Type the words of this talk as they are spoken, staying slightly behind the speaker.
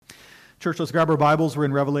Church, let's grab our Bibles. We're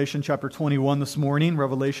in Revelation chapter 21 this morning.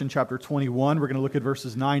 Revelation chapter 21. We're going to look at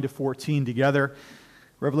verses 9 to 14 together.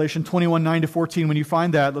 Revelation 21, 9 to 14. When you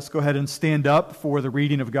find that, let's go ahead and stand up for the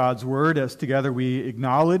reading of God's Word as together we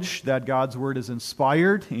acknowledge that God's Word is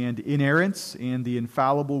inspired and inerrant and the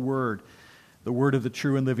infallible Word, the Word of the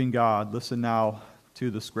true and living God. Listen now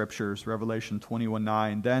to the Scriptures. Revelation 21,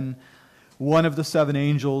 9. Then one of the seven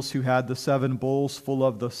angels who had the seven bowls full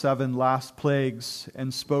of the seven last plagues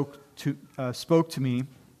and spoke to me,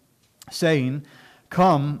 saying,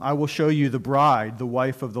 "Come, I will show you the bride, the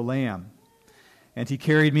wife of the Lamb." And he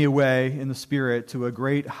carried me away in the Spirit to a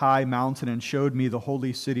great high mountain and showed me the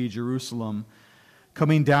holy city, Jerusalem,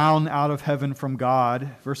 coming down out of heaven from God.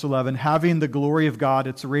 Verse 11, having the glory of God,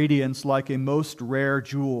 its radiance like a most rare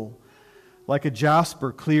jewel, like a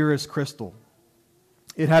jasper, clear as crystal.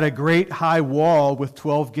 It had a great high wall with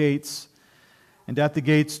 12 gates, and at the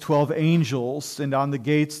gates 12 angels, and on the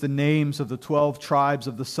gates the names of the 12 tribes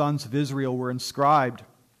of the sons of Israel were inscribed.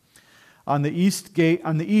 On the east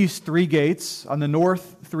 3 gates, on the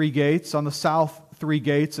north 3 gates, on the south 3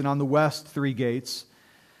 gates, and on the west 3 gates.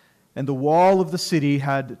 And the wall of the city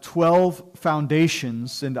had 12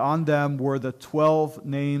 foundations, and on them were the 12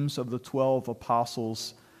 names of the 12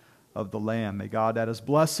 apostles of the Lamb. May God add His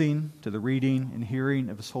blessing to the reading and hearing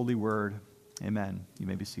of His holy word. Amen. You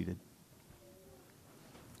may be seated.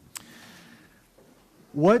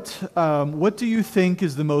 What do you think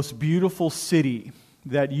is the most beautiful city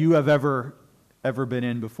that you have ever been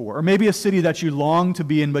in before? Or maybe a city that you long to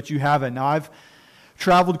be in but you haven't. Now, I've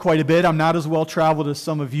traveled quite a bit. I'm not as well traveled as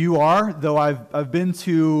some of you are, though I've been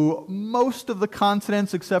to most of the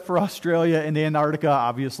continents except for Australia and Antarctica,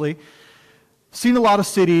 obviously. Seen a lot of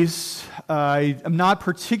cities. I am not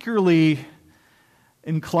particularly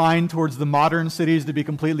inclined towards the modern cities, to be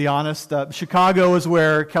completely honest. Chicago is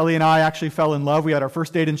where Kelly and I actually fell in love. We had our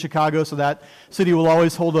first date in Chicago, so that city will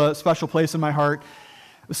always hold a special place in my heart.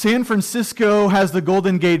 San Francisco has the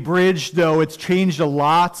Golden Gate Bridge, though it's changed a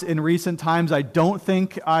lot in recent times. I don't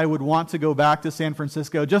think I would want to go back to San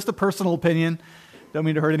Francisco. Just a personal opinion. Don't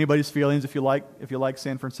mean to hurt anybody's feelings if you like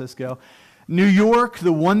San Francisco. New York,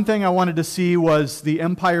 the one thing I wanted to see was the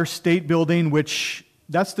Empire State Building, which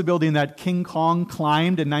that's the building that King Kong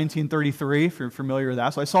climbed in 1933, if you're familiar with that.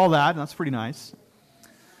 So I saw that, and that's pretty nice.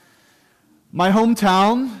 My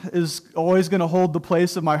hometown is always going to hold the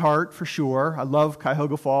place of my heart for sure. I love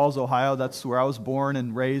Cuyahoga Falls, Ohio. That's where I was born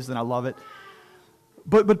and raised, and I love it.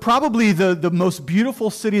 But probably the most beautiful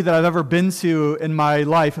city that I've ever been to in my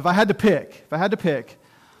life, if I had to pick,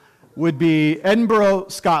 would be Edinburgh,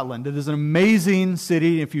 Scotland. It is an amazing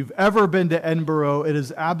city. If you've ever been to Edinburgh, it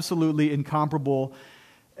is absolutely incomparable.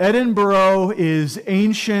 Edinburgh is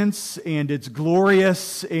ancient and it's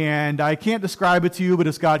glorious, and I can't describe it to you, but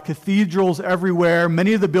it's got cathedrals everywhere.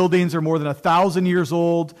 Many of the buildings are more than 1,000 years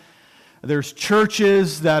old. There's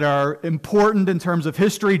churches that are important in terms of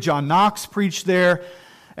history. John Knox preached there.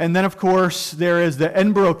 And then, of course, there is the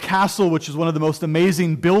Edinburgh Castle, which is one of the most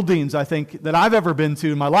amazing buildings, I think, that I've ever been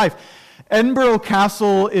to in my life. Edinburgh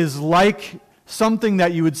Castle is like something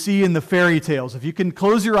that you would see in the fairy tales. If you can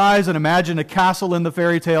close your eyes and imagine a castle in the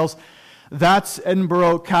fairy tales, that's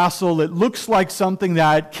Edinburgh Castle. It looks like something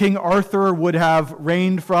that King Arthur would have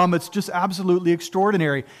reigned from. It's just absolutely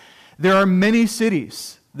extraordinary. There are many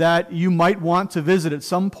cities that you might want to visit at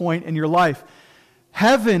some point in your life.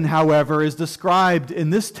 Heaven, however, is described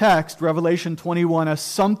in this text, Revelation 21, as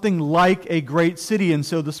something like a great city. And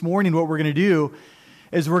so this morning what we're going to do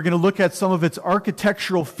is we're going to look at some of its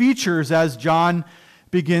architectural features as John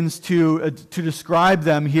begins to describe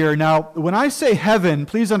them here. Now, when I say heaven,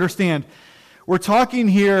 please understand, we're talking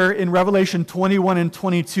here in Revelation 21 and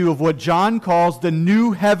 22 of what John calls the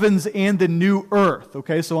new heavens and the new earth.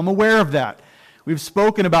 Okay, so I'm aware of that. We've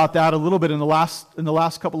spoken about that a little bit in the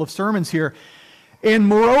last couple of sermons here. And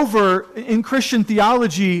moreover, in Christian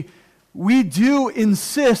theology, we do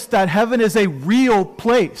insist that heaven is a real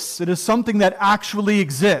place. It is something that actually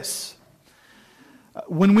exists.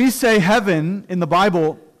 When we say heaven in the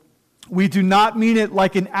Bible, we do not mean it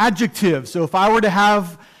like an adjective. So if I were to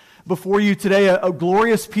have before you today a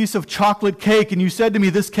glorious piece of chocolate cake, and you said to me,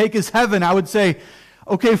 this cake is heaven, I would say,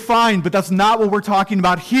 okay, fine, but that's not what we're talking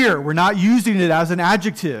about here. We're not using it as an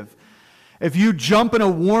adjective. If you jump in a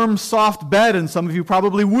warm, soft bed, and some of you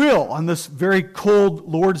probably will on this very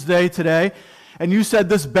cold Lord's Day today, and you said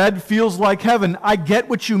this bed feels like heaven, I get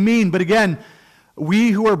what you mean. But again, we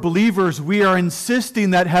who are believers, we are insisting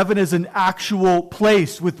that heaven is an actual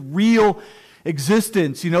place with real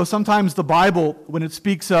existence. You know, sometimes the Bible, when it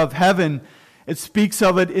speaks of heaven, it speaks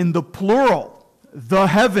of it in the plural, the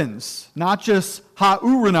heavens, not just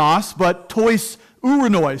ha-uranos, but tois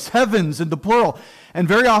Uranois, heavens in the plural. And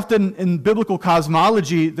very often in biblical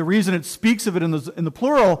cosmology, the reason it speaks of it in the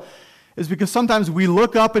plural is because sometimes we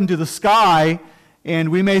look up into the sky and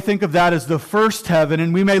we may think of that as the first heaven,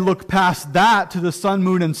 and we may look past that to the sun,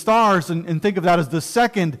 moon, and stars and think of that as the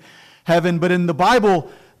second heaven. But in the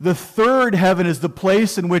Bible, the third heaven is the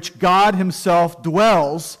place in which God himself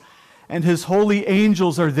dwells, and his holy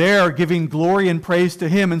angels are there giving glory and praise to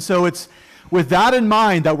him. And so it's with that in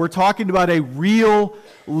mind that we're talking about a real,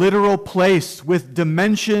 literal place with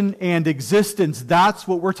dimension and existence. That's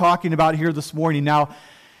what we're talking about here this morning. Now,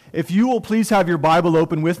 if you will please have your Bible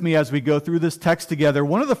open with me as we go through this text together,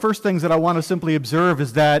 one of the first things that I want to simply observe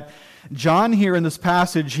is that John here in this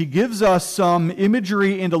passage, he gives us some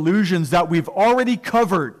imagery and allusions that we've already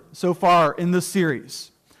covered so far in this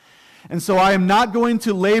series. And so I am not going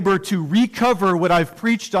to labor to recover what I've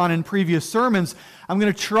preached on in previous sermons. I'm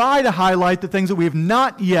going to try to highlight the things that we have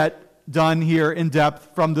not yet done here in depth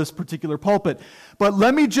from this particular pulpit. But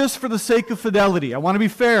let me just, for the sake of fidelity, I want to be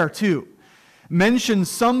fair too, mention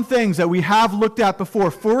some things that we have looked at before.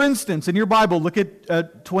 For instance, in your Bible, look at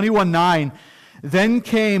 21:9. Then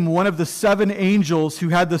came one of the 7 angels who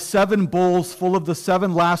had the 7 bowls full of the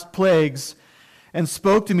 7 last plagues and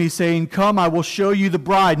spoke to me, saying, "Come, I will show you the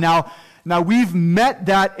bride." Now we've met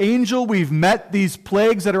that angel. We've met these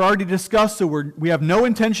plagues that are already discussed, so we have no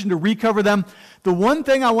intention to recover them. The one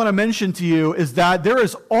thing I want to mention to you is that there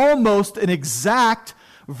is almost an exact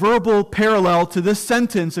verbal parallel to this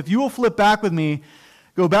sentence. If you will flip back with me,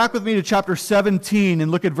 go back with me to chapter 17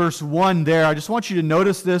 and look at verse 1 there. I just want you to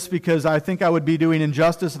notice this because I think I would be doing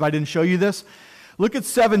injustice if I didn't show you this. Look at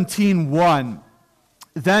 17:1.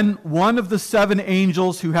 Then one of the 7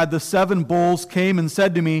 angels who had the 7 bowls came and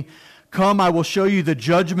said to me, "Come, I will show you the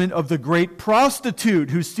judgment of the great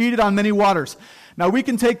prostitute who's seated on many waters." Now we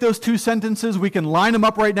can take those 2 sentences, we can line them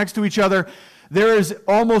up right next to each other. There is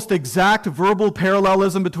almost exact verbal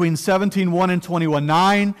parallelism between 17:1 and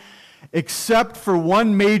 21:9, except for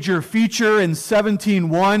one major feature. In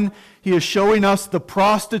 17:1, he is showing us the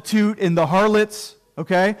prostitute and the harlots,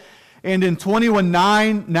 okay? And in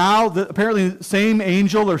 21:9, now, apparently the same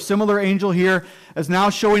angel or similar angel here is now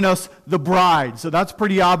showing us the bride. So that's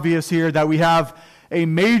pretty obvious here that we have a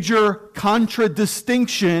major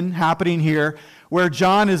contradistinction happening here, where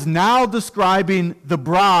John is now describing the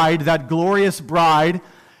bride, that glorious bride,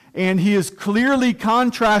 and he is clearly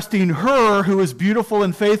contrasting her, who is beautiful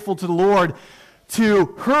and faithful to the Lord,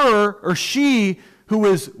 to her, or she, who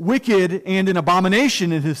is wicked and an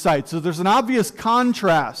abomination in his sight. So there's an obvious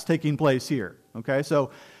contrast taking place here. Okay, so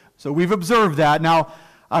we've observed that. Now,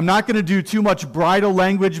 I'm not going to do too much bridal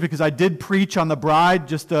language because I did preach on the bride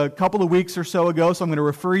just a couple of weeks or so ago, so I'm going to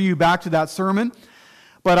refer you back to that sermon.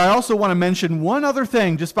 But I also want to mention one other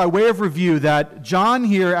thing, just by way of review, that John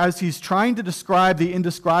here, as he's trying to describe the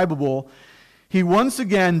indescribable, he once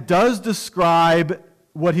again does describe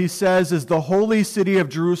what he says is the holy city of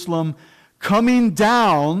Jerusalem coming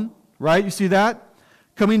down, right? You see that?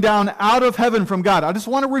 Coming down out of heaven from God. I just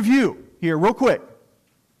want to review here real quick.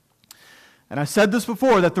 And I said this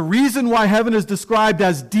before, that the reason why heaven is described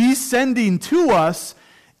as descending to us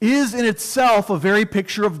is in itself a very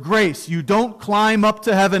picture of grace. You don't climb up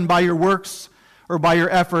to heaven by your works or by your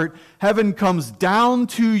effort. Heaven comes down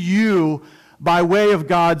to you by way of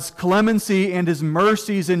God's clemency and his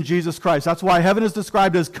mercies in Jesus Christ. That's why heaven is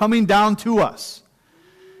described as coming down to us,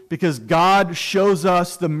 because God shows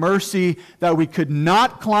us the mercy that we could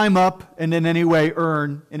not climb up and in any way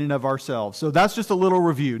earn in and of ourselves. So that's just a little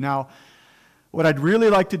review. Now, what I'd really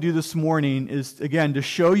like to do this morning is, again, to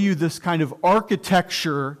show you this kind of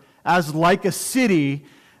architecture as like a city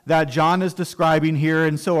that John is describing here.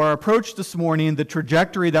 And so our approach this morning, the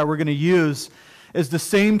trajectory that we're going to use, is the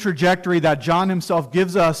same trajectory that John himself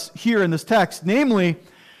gives us here in this text. Namely,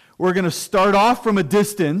 we're going to start off from a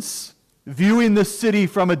distance, viewing the city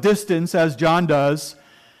from a distance, as John does.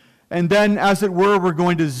 And then, as it were, we're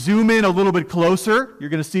going to zoom in a little bit closer. You're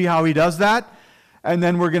going to see how he does that. And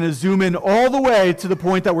then we're going to zoom in all the way to the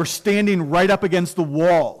point that we're standing right up against the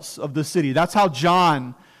walls of the city. That's how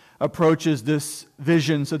John approaches this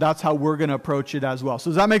vision, so that's how we're going to approach it as well.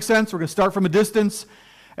 So does that make sense? We're going to start from a distance,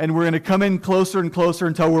 and we're going to come in closer and closer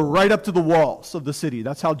until we're right up to the walls of the city.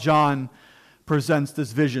 That's how John presents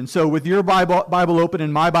this vision. So with your Bible open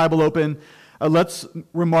and my Bible open, let's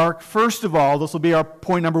remark, first of all, this will be our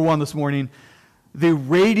point number 1 this morning, the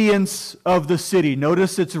radiance of the city.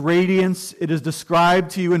 Notice its radiance. It is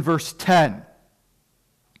described to you in verse 10.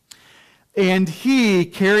 And he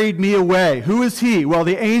carried me away. Who is he? Well,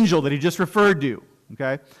 the angel that he just referred to.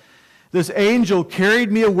 Okay? This angel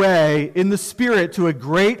carried me away in the spirit to a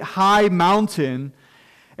great high mountain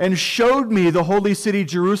and showed me the holy city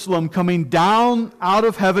Jerusalem coming down out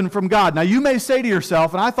of heaven from God. Now you may say to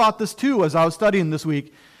yourself, and I thought this too as I was studying this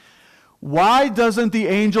week, why doesn't the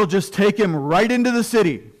angel just take him right into the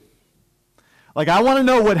city? Like, I want to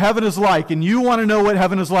know what heaven is like, and you want to know what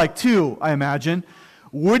heaven is like too, I imagine.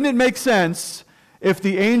 Wouldn't it make sense if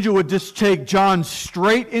the angel would just take John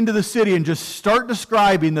straight into the city and just start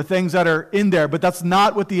describing the things that are in there? But that's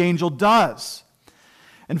not what the angel does.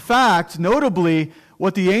 In fact, notably,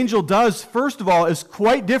 what the angel does, first of all, is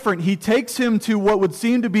quite different. He takes him to what would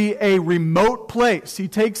seem to be a remote place. He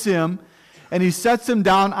takes him and he sets him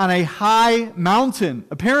down on a high mountain,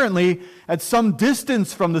 apparently at some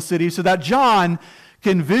distance from the city, so that John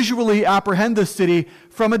can visually apprehend the city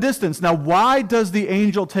from a distance. Now, why does the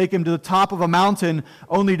angel take him to the top of a mountain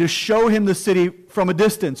only to show him the city from a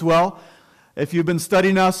distance? Well, if you've been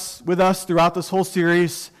studying with us throughout this whole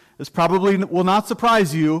series, this probably will not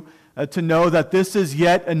surprise you to know that this is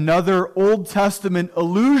yet another Old Testament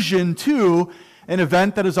allusion to an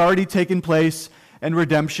event that has already taken place in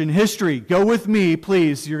redemption history. Go with me,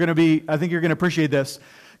 please. I think you're going to appreciate this.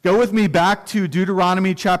 Go with me back to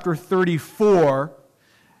Deuteronomy chapter 34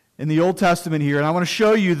 in the Old Testament here, and I want to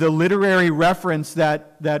show you the literary reference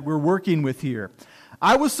that we're working with here.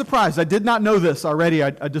 I was surprised. I did not know this already.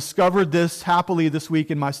 I discovered this happily this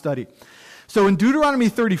week in my study. So in Deuteronomy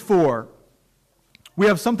 34, we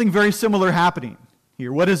have something very similar happening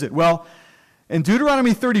here. What is it? Well, in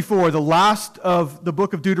Deuteronomy 34, the last of the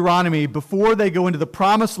book of Deuteronomy, before they go into the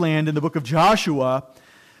promised land in the book of Joshua,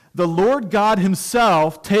 the Lord God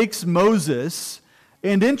himself takes Moses,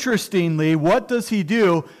 and interestingly, what does he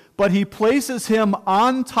do? But he places him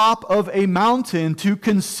on top of a mountain to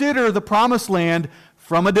consider the promised land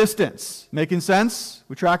from a distance. Making sense?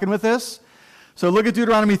 We tracking with this? So look at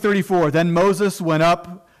Deuteronomy 34. Then Moses went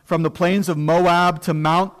up from the plains of Moab to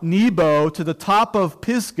Mount Nebo to the top of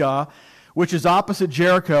Pisgah, which is opposite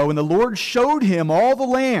Jericho, and the Lord showed him all the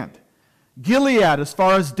land, Gilead as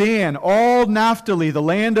far as Dan, all Naphtali, the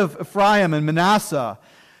land of Ephraim and Manasseh,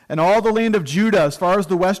 and all the land of Judah as far as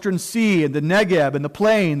the western sea and the Negeb and the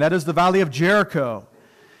plain, that is the valley of Jericho,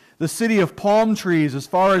 the city of palm trees as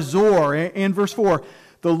far as Zor. And verse 4,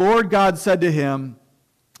 the Lord God said to him,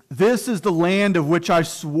 this is the land of which I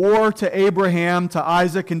swore to Abraham, to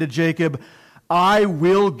Isaac, and to Jacob. I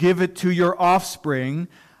will give it to your offspring.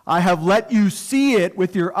 I have let you see it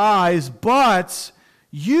with your eyes, but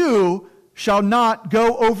you shall not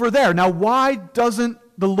go over there. Now, why doesn't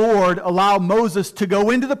the Lord allow Moses to go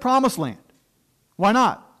into the promised land? Why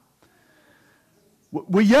not?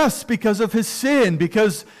 Well, yes, because of his sin,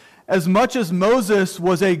 because as much as Moses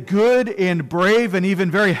was a good and brave and even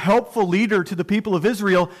very helpful leader to the people of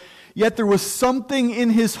Israel, yet there was something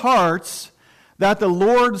in his heart that the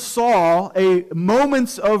Lord saw, a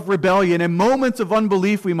moments of rebellion, a moments of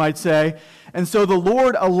unbelief, we might say. And so the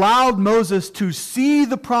Lord allowed Moses to see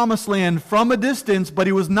the promised land from a distance, but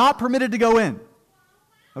he was not permitted to go in.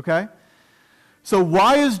 Okay? So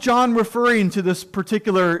why is John referring to this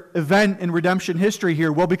particular event in redemption history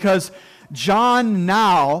here? Well, because John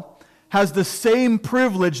now has the same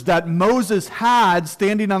privilege that Moses had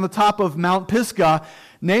standing on the top of Mount Pisgah.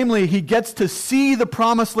 Namely, he gets to see the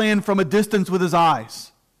promised land from a distance with his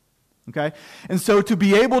eyes. Okay? And so to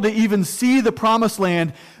be able to even see the promised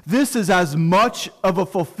land, this is as much of a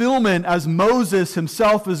fulfillment as Moses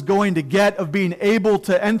himself is going to get of being able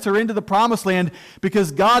to enter into the promised land,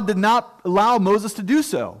 because God did not allow Moses to do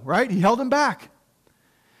so, right? He held him back.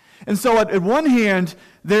 And so at one hand,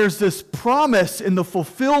 there's this promise in the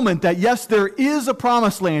fulfillment that yes, there is a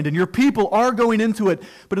promised land and your people are going into it,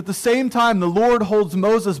 but at the same time, the Lord holds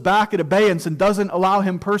Moses back at abeyance and doesn't allow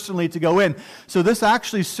him personally to go in. So this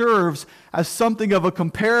actually serves as something of a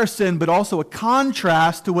comparison, but also a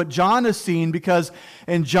contrast to what John has seen, because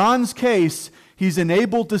in John's case, he's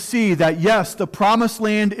enabled to see that yes, the promised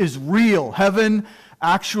land is real. Heaven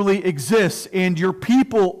actually exists, and your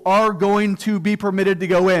people are going to be permitted to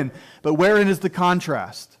go in. But wherein is the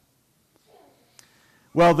contrast?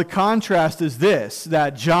 Well, the contrast is this,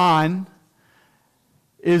 that John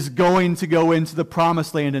is going to go into the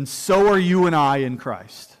promised land, and so are you and I in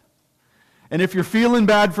Christ. And if you're feeling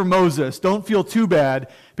bad for Moses, don't feel too bad,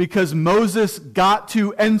 because Moses got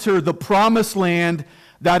to enter the promised land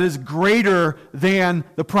that is greater than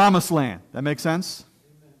the promised land. That makes sense?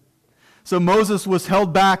 So Moses was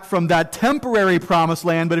held back from that temporary promised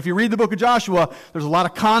land, but if you read the book of Joshua, there's a lot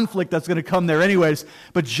of conflict that's going to come there anyways.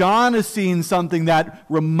 But John is seeing something that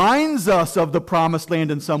reminds us of the promised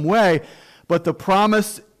land in some way, but the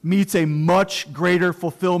promise meets a much greater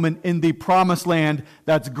fulfillment in the promised land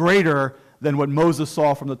that's greater than what Moses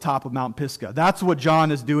saw from the top of Mount Pisgah. That's what John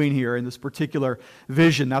is doing here in this particular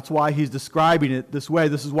vision. That's why he's describing it this way.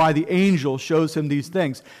 This is why the angel shows him these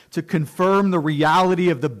things, to confirm the reality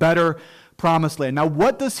of the better promised land. Now,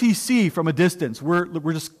 what does he see from a distance? We're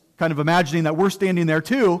just kind of imagining that we're standing there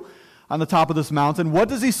too on the top of this mountain. What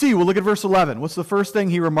does he see? Well, look at verse 11. What's the first thing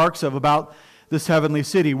he remarks of about this heavenly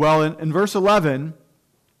city? Well, in verse 11,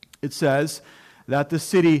 it says that the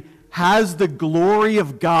city has the glory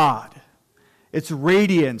of God. Its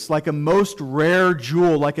radiance like a most rare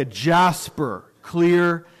jewel, like a jasper,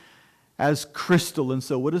 clear as crystal. And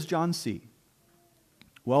so what does John see?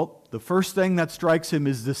 Well, the first thing that strikes him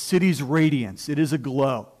is the city's radiance. It is a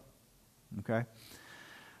glow. Okay?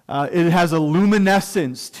 It has a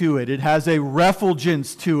luminescence to it. It has a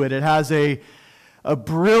refulgence to it. It has a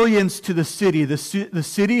brilliance to the city. The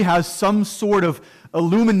city has some sort of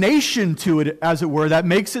illumination to it, as it were, that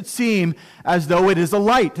makes it seem as though it is a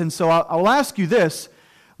light. And so I'll ask you this.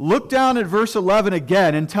 Look down at verse 11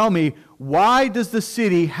 again and tell me, why does the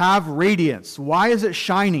city have radiance? Why is it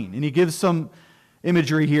shining? And he gives some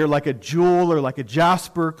imagery here, like a jewel or like a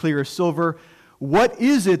jasper, clear as silver. What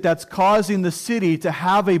is it that's causing the city to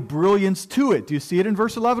have a brilliance to it? Do you see it in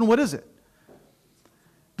verse 11? What is it?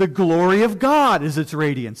 The glory of God is its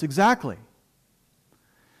radiance, exactly.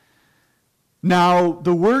 Now,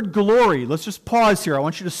 the word glory, let's just pause here. I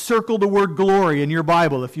want you to circle the word glory in your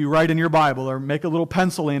Bible, if you write in your Bible, or make a little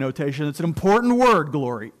pencil annotation. It's an important word,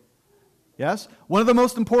 glory. Yes? One of the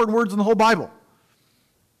most important words in the whole Bible.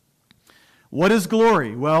 What is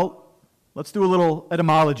glory? Well, let's do a little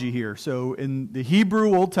etymology here. So in the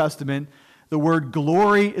Hebrew Old Testament, the word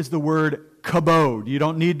glory is the word kabod. You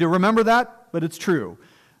don't need to remember that, but it's true.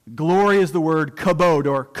 Glory is the word kabod,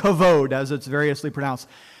 or kavod, as it's variously pronounced.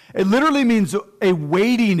 It literally means a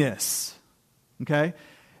weightiness, okay?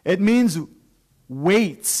 It means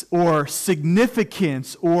weights or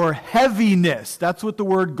significance or heaviness. That's what the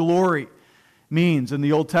word glory means in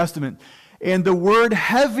the Old Testament. And the word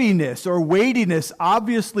heaviness or weightiness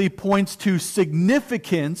obviously points to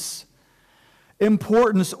significance,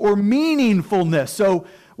 importance, or meaningfulness. So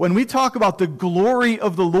when we talk about the glory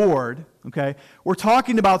of the Lord, okay, we're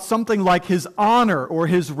talking about something like his honor or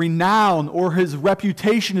his renown or his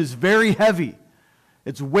reputation is very heavy.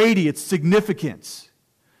 It's weighty, it's significant.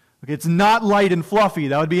 Okay, it's not light and fluffy.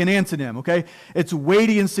 That would be an antonym, okay? It's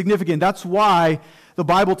weighty and significant. That's why the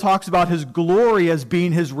Bible talks about his glory as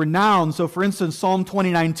being his renown. So for instance, Psalm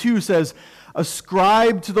 29:2 says,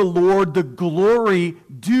 "Ascribe to the Lord the glory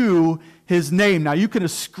due his name." Now you can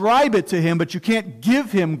ascribe it to him, but you can't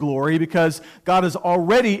give him glory because God is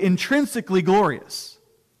already intrinsically glorious.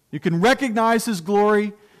 You can recognize his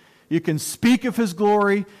glory, you can speak of his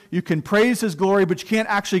glory, you can praise his glory, but you can't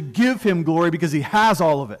actually give him glory because he has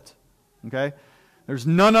all of it. Okay? There's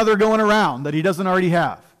none other going around that he doesn't already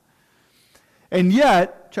have. And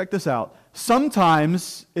yet, check this out.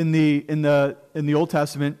 Sometimes in the Old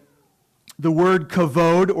Testament, the word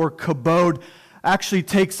kavod or kabod actually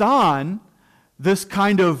takes on this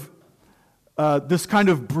kind of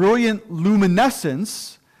brilliant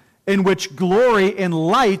luminescence in which glory and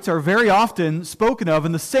light are very often spoken of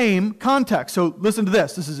in the same context. So listen to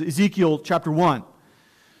this. This is Ezekiel chapter 1.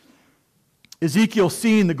 Ezekiel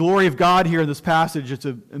seeing the glory of God here in this passage. It's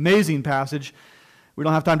an amazing passage. We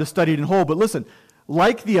don't have time to study it in whole, but listen.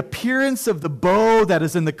 Like the appearance of the bow that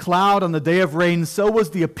is in the cloud on the day of rain, so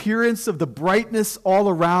was the appearance of the brightness all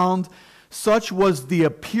around. Such was the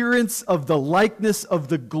appearance of the likeness of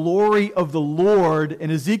the glory of the Lord.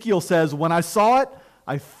 And Ezekiel says, when I saw it,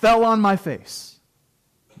 I fell on my face.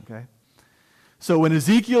 Okay? So when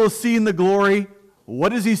Ezekiel is seeing the glory,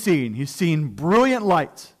 what is he seeing? He's seeing brilliant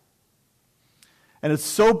light. And it's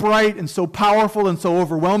so bright and so powerful and so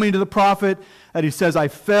overwhelming to the prophet that he says, I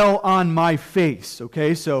fell on my face.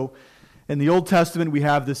 Okay, so in the Old Testament we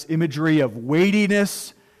have this imagery of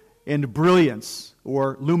weightiness and brilliance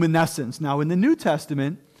or luminescence. Now in the New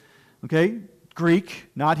Testament, okay, Greek,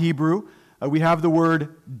 not Hebrew, we have the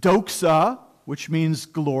word doxa, which means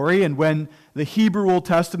glory. And when the Hebrew Old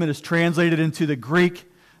Testament is translated into the Greek,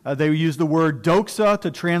 they use the word doxa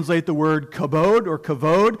to translate the word kabod or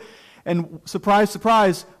kavod. And surprise,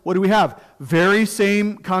 surprise, what do we have? Very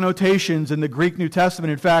same connotations in the Greek New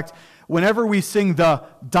Testament. In fact, whenever we sing the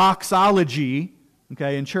doxology,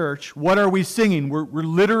 okay, in church, what are we singing? We're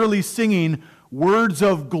literally singing words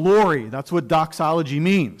of glory. That's what doxology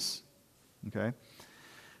means. Okay?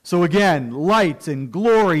 So again, light and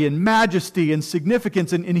glory and majesty and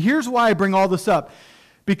significance. And here's why I bring all this up.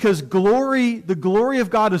 Because glory, the glory of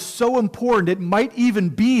God is so important, it might even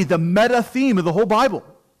be the meta theme of the whole Bible.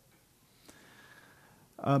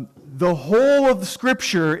 The whole of the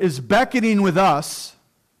Scripture is beckoning with us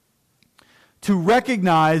to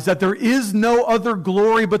recognize that there is no other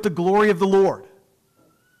glory but the glory of the Lord.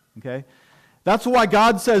 Okay? That's why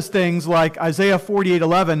God says things like Isaiah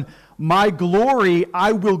 48:11, my glory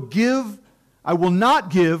I will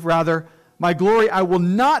not give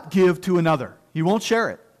to another. He won't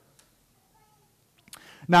share it.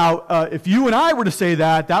 Now, if you and I were to say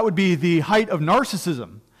that, that would be the height of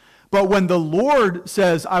narcissism. But when the Lord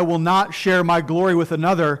says, I will not share my glory with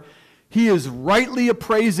another, He is rightly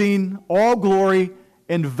appraising all glory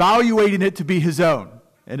and valuating it to be His own.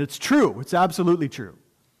 And it's true. It's absolutely true.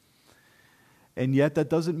 And yet that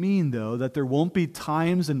doesn't mean, though, that there won't be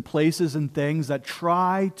times and places and things that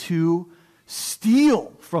try to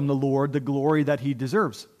steal from the Lord the glory that He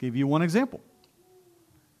deserves. I'll give you one example.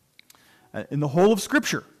 In the whole of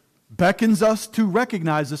Scripture beckons us to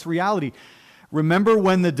recognize this reality. Remember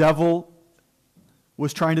when the devil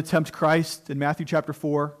was trying to tempt Christ in Matthew chapter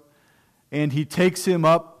 4, and he takes him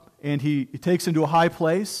up, and he takes him to a high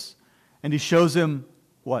place, and he shows him,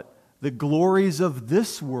 what? The glories of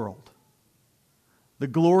this world. The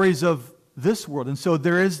glories of this world. And so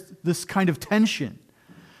there is this kind of tension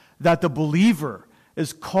that the believer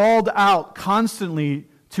is called out constantly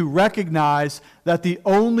to recognize that the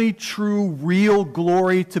only true, real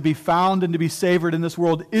glory to be found and to be savored in this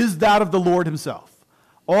world is that of the Lord Himself.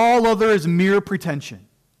 All other is mere pretension.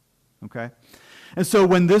 Okay? And so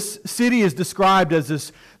when this city is described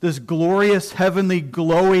as this glorious, heavenly,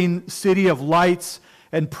 glowing city of lights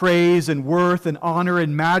and praise and worth and honor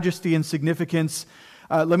and majesty and significance,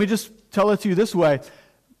 let me just tell it to you this way.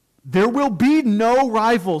 There will be no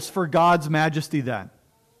rivals for God's majesty then.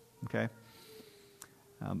 Okay?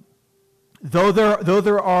 Though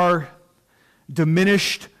there are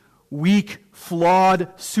diminished, weak, flawed,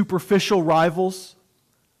 superficial rivals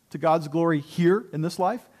to God's glory here in this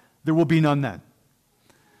life, there will be none then.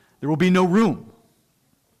 There will be no room.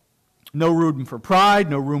 No room for pride,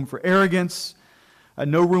 no room for arrogance,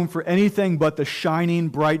 no room for anything but the shining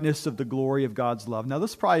brightness of the glory of God's love. Now,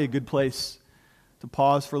 this is probably a good place to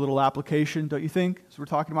pause for a little application, don't you think? As we're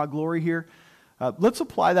talking about glory here. Let's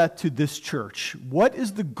apply that to this church. What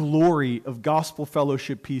is the glory of Gospel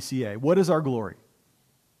Fellowship PCA? What is our glory?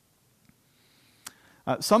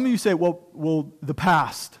 Some of you say, well, the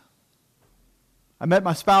past. I met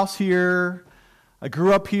my spouse here. I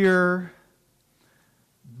grew up here.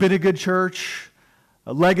 Been a good church.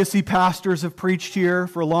 Legacy pastors have preached here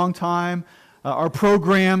for a long time. Our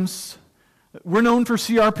programs. We're known for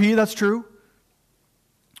CRP, that's true.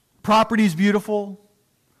 Property's beautiful.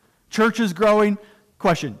 Church is growing.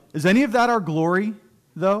 Question, is any of that our glory,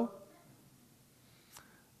 though?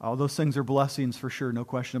 Oh, those things are blessings for sure, no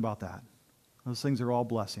question about that. Those things are all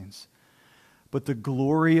blessings. But the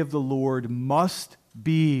glory of the Lord must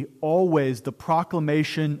be always the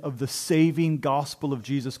proclamation of the saving gospel of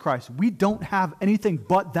Jesus Christ. We don't have anything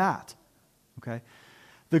but that. Okay?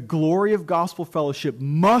 The glory of Gospel Fellowship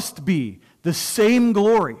must be the same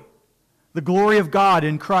glory, the glory of God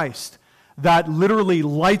in Christ, that literally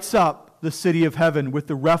lights up the city of heaven with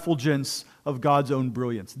the refulgence of God's own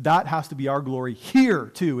brilliance. That has to be our glory here,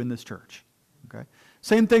 too, in this church. Okay?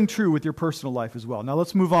 Same thing true with your personal life as well. Now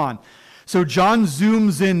let's move on. So John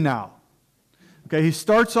zooms in now. Okay, he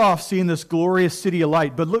starts off seeing this glorious city of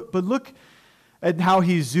light, but look at how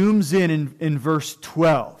he zooms in verse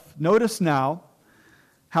 12. Notice now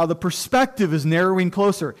how the perspective is narrowing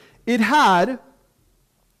closer. It had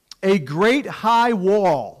a great high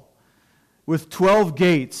wall with 12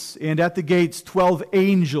 gates, and at the gates 12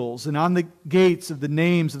 angels, and on the gates of the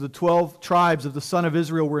names of the 12 tribes of the son of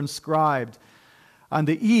Israel were inscribed. On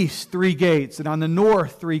the east 3 gates, and on the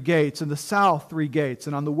north 3 gates, and the south 3 gates,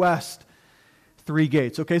 and on the west 3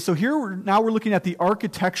 gates. Okay, so here we're looking at the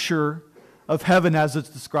architecture of heaven as it's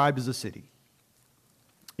described as a city.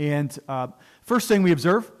 And first thing we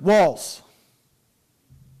observe, walls.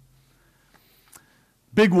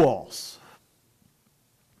 Big walls.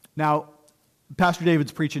 Now, Pastor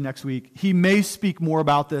David's preaching next week. He may speak more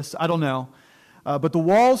about this. I don't know. But the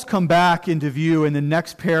walls come back into view in the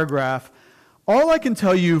next paragraph. All I can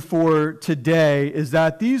tell you for today is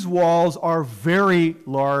that these walls are very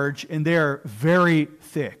large and they are very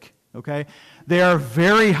thick. Okay? They are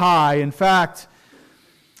very high. In fact,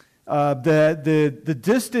 the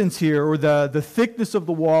distance here, or the thickness of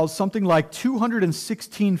the walls, something like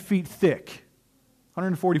 216 feet thick.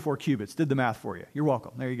 144 cubits. Did the math for you. You're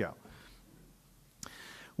welcome. There you go.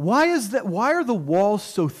 Why is that? Why are the walls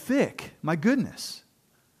so thick? My goodness.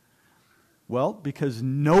 Well, because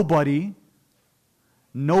nobody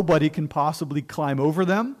can possibly climb over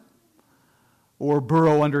them or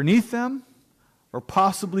burrow underneath them or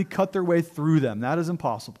possibly cut their way through them. That is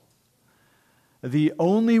impossible. The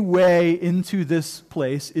only way into this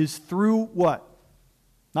place is through what?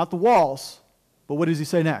 Not the walls, but what does he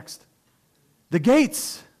say next? The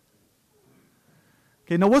gates.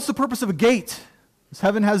 Okay, now what's the purpose of a gate? Because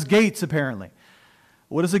heaven has gates, apparently.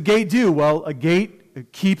 What does a gate do? Well, a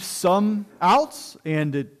gate keeps some out,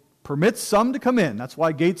 and it permits some to come in. That's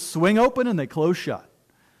why gates swing open and they close shut.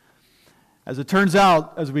 As it turns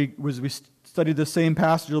out, as we study the same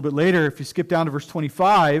passage a little bit later, if you skip down to verse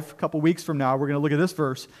 25, a couple weeks from now, we're going to look at this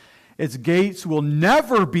verse. Its gates will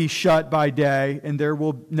never be shut by day, and there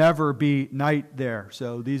will never be night there.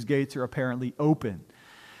 So these gates are apparently open.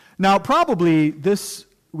 Now, probably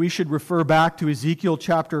we should refer back to Ezekiel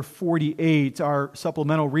chapter 48, our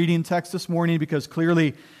supplemental reading text this morning, because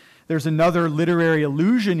clearly there's another literary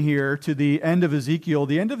allusion here to the end of Ezekiel.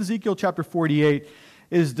 The end of Ezekiel chapter 48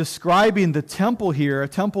 is describing the temple here, a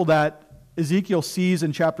temple that Ezekiel sees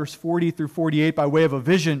in chapters 40 through 48 by way of a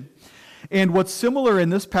vision. And what's similar in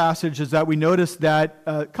this passage is that we notice that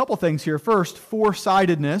a couple things here. First,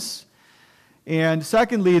 four-sidedness. And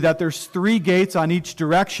secondly, that there's 3 gates on each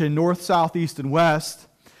direction, north, south, east, and west.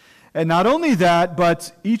 And not only that,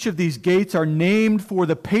 but each of these gates are named for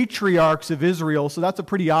the patriarchs of Israel. So that's a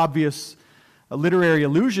pretty obvious literary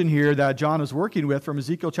allusion here that John is working with from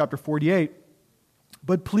Ezekiel chapter 48.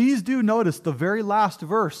 But please do notice the very last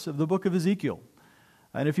verse of the book of Ezekiel.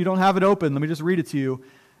 And if you don't have it open, let me just read it to you.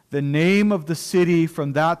 The name of the city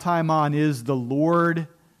from that time on is The Lord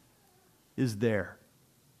is There.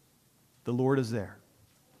 The Lord is there.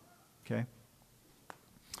 Okay?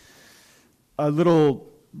 A little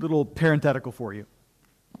parenthetical for you.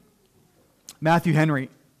 Matthew Henry.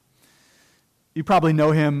 You probably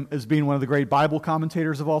know him as being one of the great Bible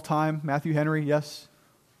commentators of all time. Matthew Henry, yes?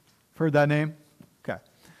 Heard that name? Okay.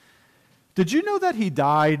 Did you know that he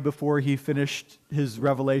died before he finished his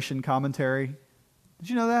Revelation commentary? Did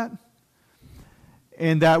you know that?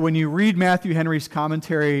 And that when you read Matthew Henry's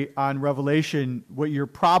commentary on Revelation, what you're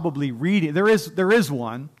probably reading, there is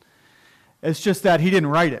one. It's just that he didn't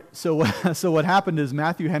write it. So what happened is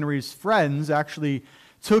Matthew Henry's friends actually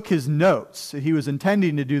took his notes. He was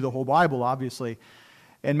intending to do the whole Bible, obviously.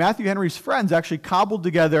 And Matthew Henry's friends actually cobbled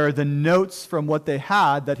together the notes from what they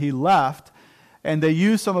had that he left, and they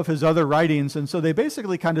used some of his other writings. And so they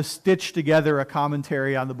basically kind of stitched together a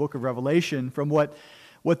commentary on the book of Revelation from what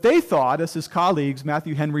they thought, as his colleagues,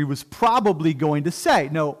 Matthew Henry was probably going to say.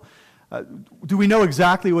 No, do we know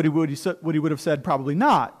exactly what he would have said? Probably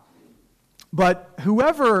not. But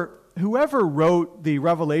whoever wrote the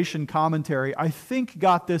Revelation commentary, I think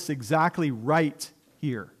got this exactly right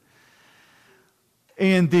here.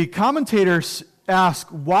 And the commentators ask,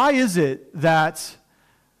 why is it that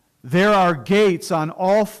there are gates on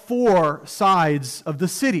all 4 sides of the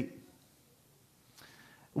city?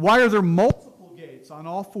 Why are there multiple gates on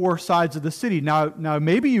all 4 sides of the city? Now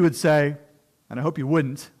maybe you would say, and I hope you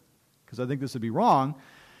wouldn't, because I think this would be wrong,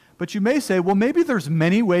 but you may say, well, maybe there's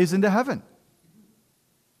many ways into heaven.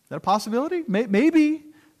 Is that a possibility? Maybe.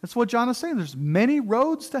 That's what John is saying. There's many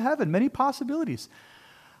roads to heaven, many possibilities.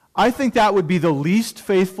 I think that would be the least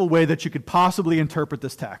faithful way that you could possibly interpret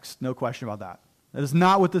this text. No question about that. That is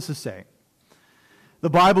not what this is saying. The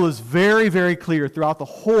Bible is very, very clear throughout the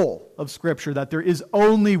whole of Scripture that there is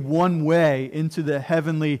only one way into the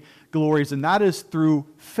heavenly glories, and that is through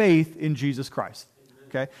faith in Jesus Christ.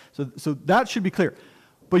 Okay? So that should be clear.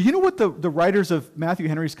 But you know what the writers of Matthew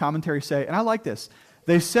Henry's commentary say? And I like this.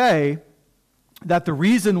 They say that the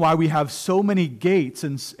reason why we have so many gates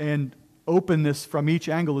and openness from each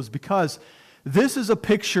angle is because this is a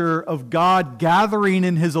picture of God gathering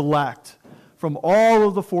in His elect from all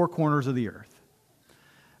of the 4 corners of the earth.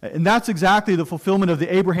 And that's exactly the fulfillment of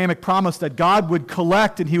the Abrahamic promise that God would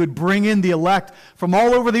collect and He would bring in the elect from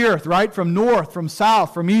all over the earth, right? From north, from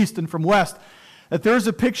south, from east, and from west. That there's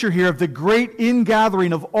a picture here of the great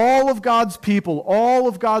ingathering of all of God's people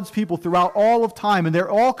throughout all of time, and they're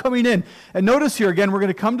all coming in. And notice here, again, we're going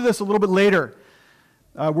to come to this a little bit later.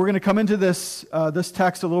 We're going to come into this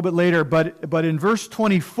text a little bit later, but in verse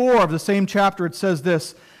 24 of the same chapter, it says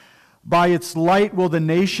this, "By its light will the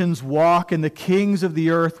nations walk, and the kings of the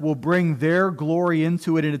earth will bring their glory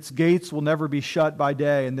into it, and its gates will never be shut by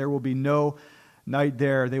day, and there will be no night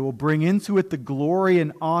there. They will bring into it the glory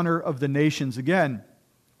and honor of the nations." Again,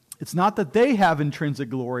 it's not that they have intrinsic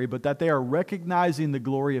glory, but that they are recognizing the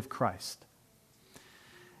glory of Christ.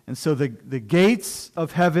 And so the gates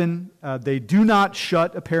of heaven, they do not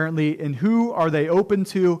shut, apparently. And who are they open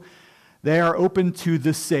to? They are open to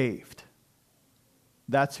the saved.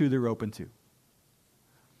 That's who they're open to.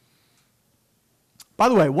 By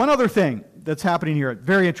the way, one other thing that's happening here,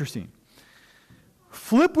 very interesting.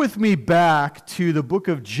 Flip with me back to the book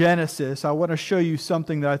of Genesis. I want to show you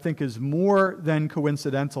something that I think is more than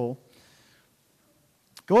coincidental.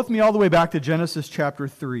 Go with me all the way back to Genesis chapter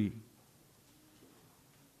 3,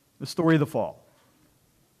 the story of the fall.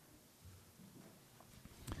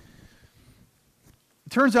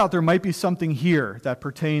 It turns out there might be something here that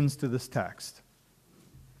pertains to this text.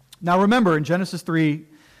 Now remember, in Genesis 3,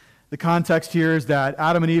 the context here is that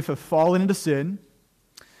Adam and Eve have fallen into sin.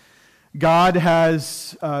 God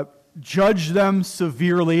has judged them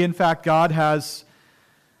severely. In fact, God has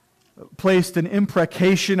placed an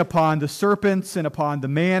imprecation upon the serpents and upon the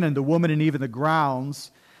man and the woman and even the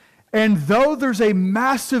grounds. And though there's a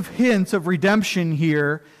massive hint of redemption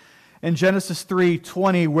here in Genesis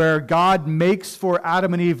 3:20, where God makes for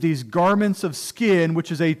Adam and Eve these garments of skin,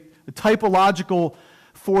 which is a typological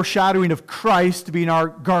foreshadowing of Christ being our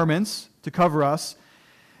garments to cover us,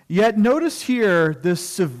 yet notice here this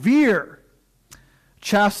severe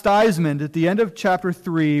chastisement at the end of chapter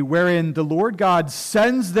 3, wherein the Lord God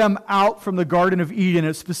sends them out from the Garden of Eden.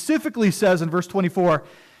 It specifically says in verse 24,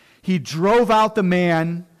 He drove out the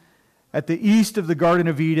man at the east of the Garden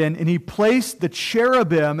of Eden, and He placed the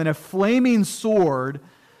cherubim and a flaming sword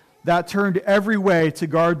that turned every way to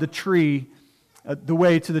guard the tree, the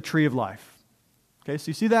way to the tree of life. Okay, so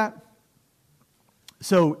you see that?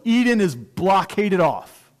 So Eden is blockaded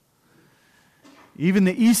off. Even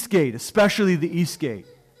the east gate, especially the east gate.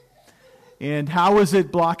 And how is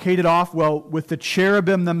it blockaded off? Well, with the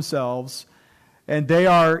cherubim themselves, and they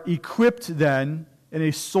are equipped then in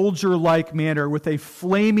a soldier-like manner with a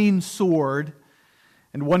flaming sword,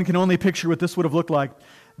 and one can only picture what this would have looked like,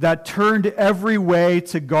 that turned every way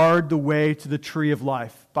to guard the way to the tree of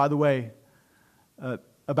life. By the way,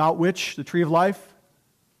 about which, the tree of life?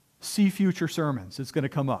 See future sermons. It's going to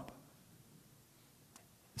come up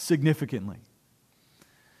significantly.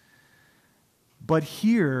 But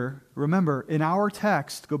here, remember, in our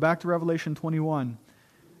text, go back to Revelation 21,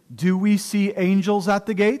 do we see angels at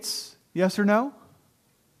the gates? Yes or no?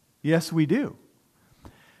 Yes, we do.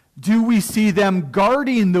 Do we see them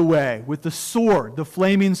guarding the way with the sword, the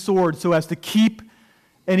flaming sword, so as to keep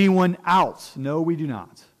anyone out? No, we do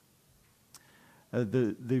not.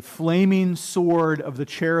 The flaming sword of the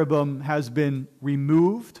cherubim has been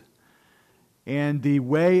removed, and the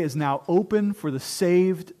way is now open for the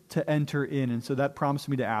saved to enter in. And so that prompts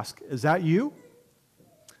me to ask, is that you?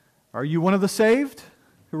 Are you one of the saved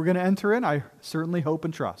who are going to enter in? I certainly hope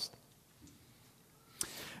and trust.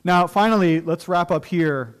 Now, finally, let's wrap up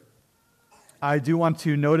here. I do want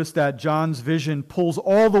to notice that John's vision pulls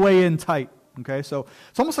all the way in tight. Okay, so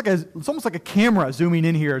it's almost like a camera zooming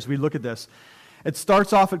in here as we look at this. It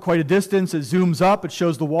starts off at quite a distance. It zooms up. It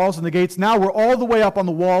shows the walls and the gates. Now we're all the way up on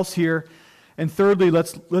the walls here. And thirdly,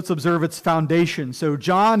 let's observe its foundation. So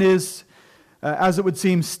John is, as it would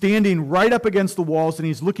seem, standing right up against the walls, and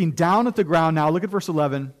he's looking down at the ground. Now look at verse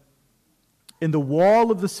 11. And the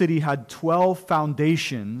wall of the city had 12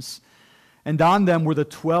 foundations, and on them were the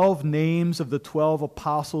 12 names of the 12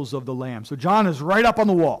 apostles of the Lamb. So John is right up on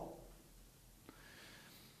the wall.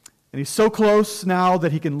 And he's so close now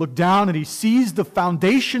that he can look down and he sees the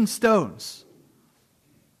foundation stones.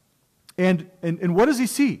 And what does he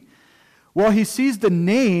see? Well, he sees the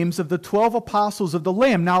names of the 12 apostles of the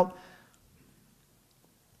Lamb. Now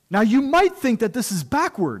you might think that this is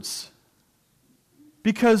backwards.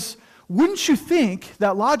 Because wouldn't you think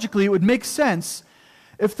that logically it would make sense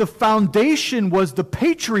if the foundation was the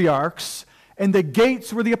patriarchs and the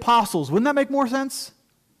gates were the apostles? Wouldn't that make more sense?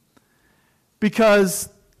 Because,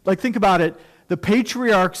 think about it, the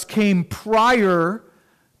patriarchs came prior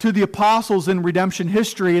to the apostles in redemption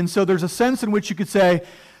history, and so there's a sense in which you could say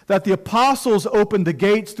that the apostles opened the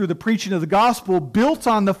gates through the preaching of the gospel built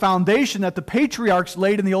on the foundation that the patriarchs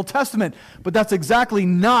laid in the Old Testament. But that's exactly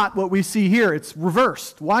not what we see here. It's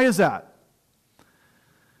reversed. Why is that?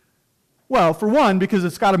 Well, for one, because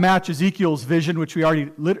it's got to match Ezekiel's vision, which we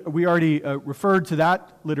already referred to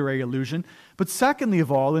that literary allusion. But secondly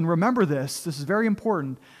of all, and remember this is very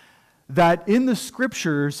important, that in the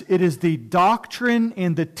Scriptures, it is the doctrine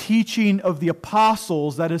and the teaching of the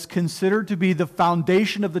apostles that is considered to be the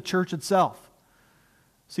foundation of the church itself.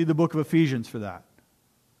 See the book of Ephesians for that.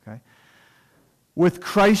 Okay? With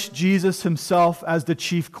Christ Jesus himself as the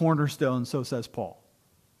chief cornerstone, so says Paul.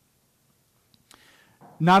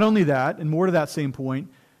 Not only that, and more to that same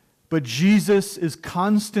point, but Jesus is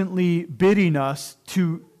constantly bidding us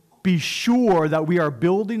to be sure that we are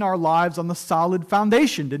building our lives on the solid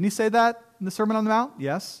foundation. Didn't he say that in the Sermon on the Mount?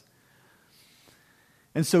 Yes.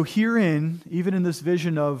 And so herein, even in this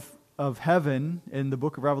vision of heaven in the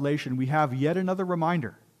book of Revelation, we have yet another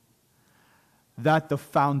reminder that the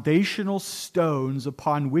foundational stones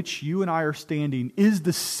upon which you and I are standing is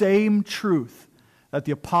the same truth that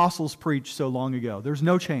the apostles preached so long ago. There's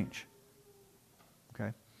no change.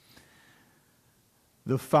 Okay?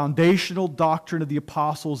 The foundational doctrine of the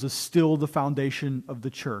apostles is still the foundation of the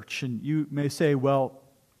church. And you may say, well,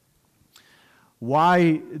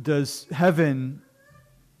 why does heaven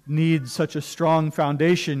need such a strong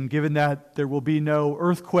foundation given that there will be no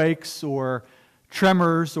earthquakes or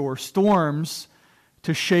tremors or storms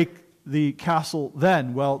to shake the castle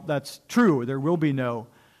then? Well, that's true. There will be no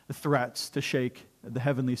threats to shake the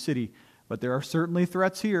heavenly city. But there are certainly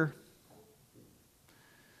threats here.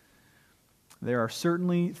 There are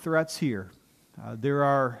certainly threats here. There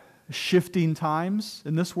are shifting times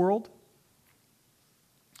in this world.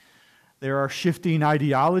 There are shifting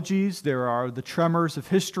ideologies. There are the tremors of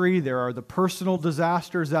history. There are the personal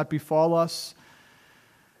disasters that befall us.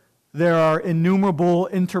 There are innumerable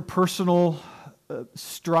interpersonal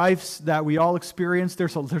strifes that we all experience.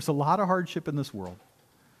 There's a lot of hardship in this world.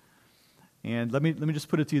 And let me just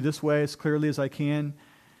put it to you this way as clearly as I can.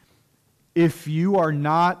 If you are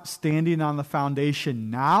not standing on the foundation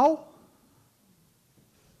now,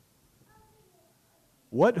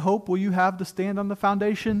 what hope will you have to stand on the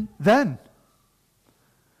foundation then?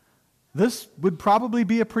 This would probably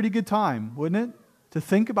be a pretty good time, wouldn't it? To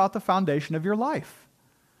think about the foundation of your life.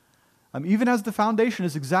 Even as the foundation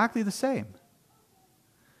is exactly the same.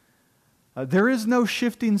 There is no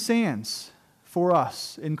shifting sands for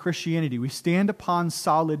us in Christianity. We stand upon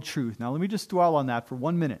solid truth. Now let me just dwell on that for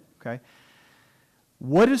 1 minute, okay?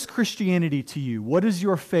 What is Christianity to you? What is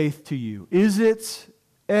your faith to you? Is it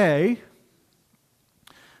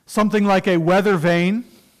something like a weather vane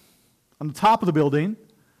on the top of the building,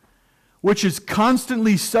 which is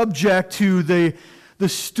constantly subject to the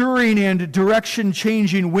stirring and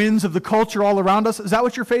direction-changing winds of the culture all around us? Is that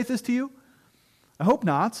what your faith is to you? I hope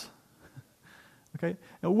not. Okay?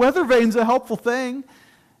 Now, weather vane's a helpful thing.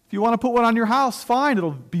 If you want to put one on your house, fine.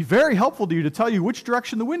 It'll be very helpful to you to tell you which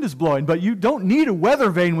direction the wind is blowing, but you don't need a weather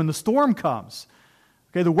vane when the storm comes.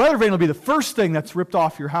 Okay, the weather vane will be the first thing that's ripped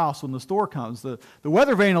off your house when the storm comes. The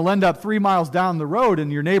weather vane will end up 3 miles down the road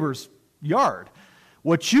in your neighbor's yard.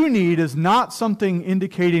 What you need is not something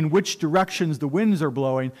indicating which directions the winds are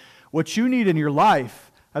blowing. What you need in your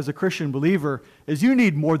life as a Christian believer is you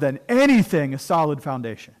need more than anything a solid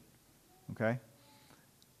foundation. Okay?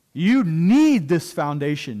 You need this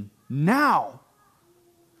foundation now.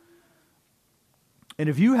 And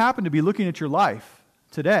if you happen to be looking at your life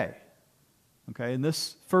today, okay, in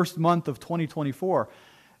this first month of 2024,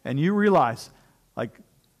 and you realize, like,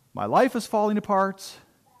 my life is falling apart,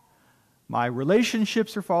 my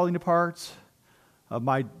relationships are falling apart,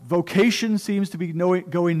 my vocation seems to be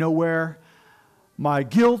going nowhere, my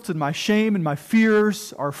guilt and my shame and my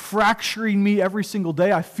fears are fracturing me every single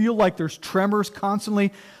day. I feel like there's tremors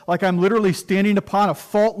constantly, like I'm literally standing upon a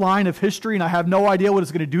fault line of history and I have no idea what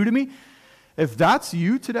it's going to do to me. If that's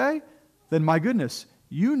you today, then my goodness,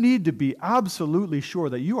 you need to be absolutely sure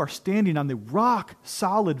that you are standing on the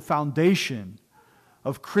rock-solid foundation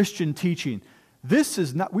of Christian teaching.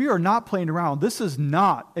 We are not playing around. This is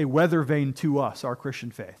not a weather vane to us, our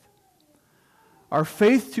Christian faith. Our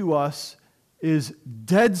faith to us is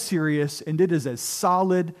dead serious, and it is as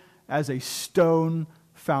solid as a stone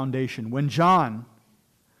foundation. When John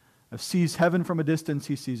sees heaven from a distance,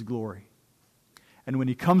 he sees glory. And when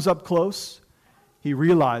he comes up close, he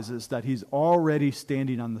realizes that he's already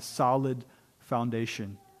standing on the solid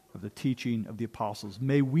foundation of the teaching of the apostles.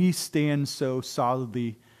 May we stand so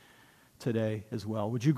solidly today as well. Would you